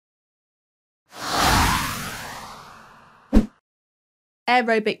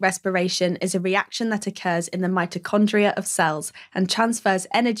Aerobic respiration is a reaction that occurs in the mitochondria of cells and transfers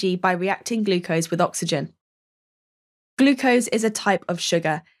energy by reacting glucose with oxygen. Glucose is a type of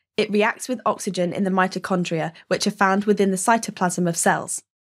sugar. It reacts with oxygen in the mitochondria, which are found within the cytoplasm of cells.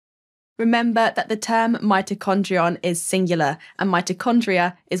 Remember that the term mitochondrion is singular and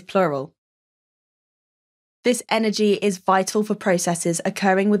mitochondria is plural. This energy is vital for processes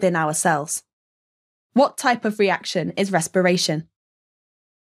occurring within our cells. What type of reaction is respiration?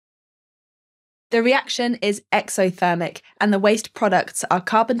 The reaction is exothermic, and the waste products are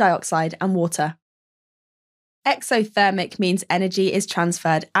carbon dioxide and water. Exothermic means energy is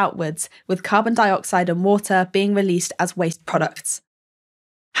transferred outwards, with carbon dioxide and water being released as waste products.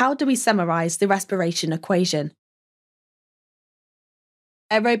 How do we summarise the respiration equation?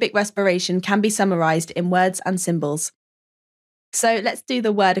 Aerobic respiration can be summarised in words and symbols. So let's do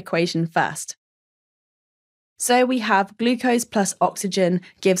the word equation first. So we have glucose plus oxygen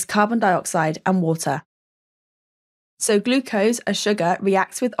gives carbon dioxide and water. So glucose, a sugar,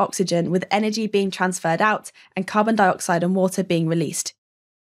 reacts with oxygen with energy being transferred out and carbon dioxide and water being released.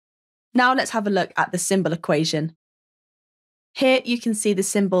 Now let's have a look at the symbol equation. Here you can see the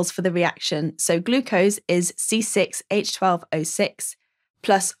symbols for the reaction. So glucose is C6H12O6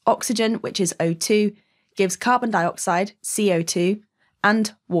 plus oxygen, which is O2, gives carbon dioxide, CO2,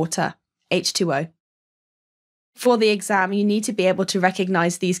 and water, H2O. For the exam, you need to be able to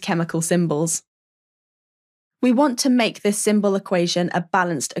recognise these chemical symbols. We want to make this symbol equation a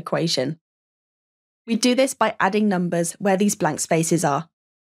balanced equation. We do this by adding numbers where these blank spaces are.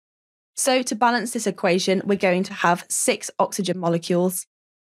 So to balance this equation, we're going to have 6 oxygen molecules,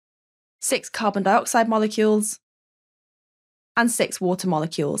 6 carbon dioxide molecules, and 6 water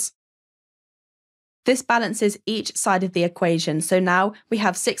molecules. This balances each side of the equation, so now we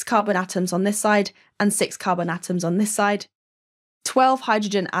have 6 carbon atoms on this side and 6 carbon atoms on this side, 12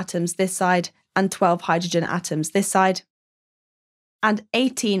 hydrogen atoms this side and 12 hydrogen atoms this side, and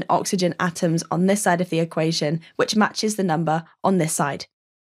 18 oxygen atoms on this side of the equation, which matches the number on this side.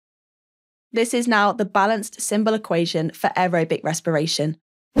 This is now the balanced symbol equation for aerobic respiration.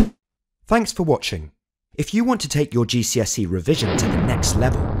 Thanks for watching. If you want to take your GCSE revision to the next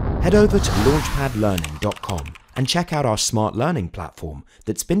level, head over to launchpadlearning.com and check out our smart learning platform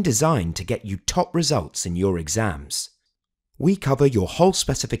that's been designed to get you top results in your exams. We cover your whole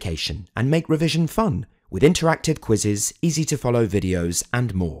specification and make revision fun with interactive quizzes, easy to follow videos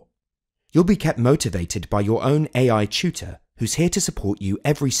and more. You'll be kept motivated by your own AI tutor who's here to support you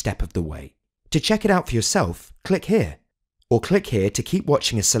every step of the way. To check it out for yourself, click here. Or click here to keep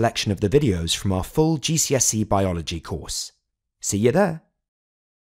watching a selection of the videos from our full GCSE Biology course. See you there!